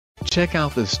Check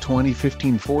out this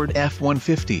 2015 Ford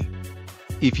F-150.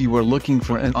 If you are looking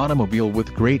for an automobile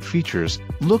with great features,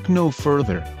 look no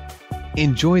further.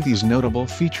 Enjoy these notable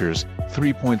features: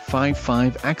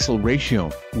 3.55 axle ratio,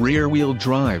 rear-wheel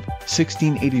drive,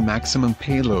 1680 maximum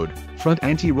payload, front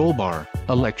anti-roll bar,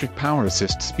 electric power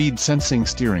assist, speed sensing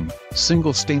steering,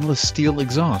 single stainless steel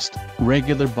exhaust,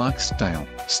 regular box style,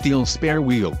 steel spare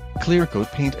wheel, clear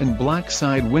coat paint and black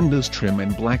side windows trim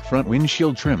and black front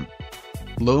windshield trim.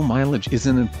 Low mileage is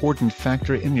an important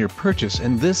factor in your purchase,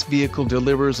 and this vehicle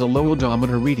delivers a low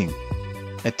odometer reading.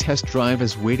 A test drive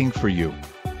is waiting for you.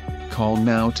 Call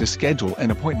now to schedule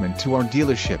an appointment to our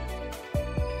dealership.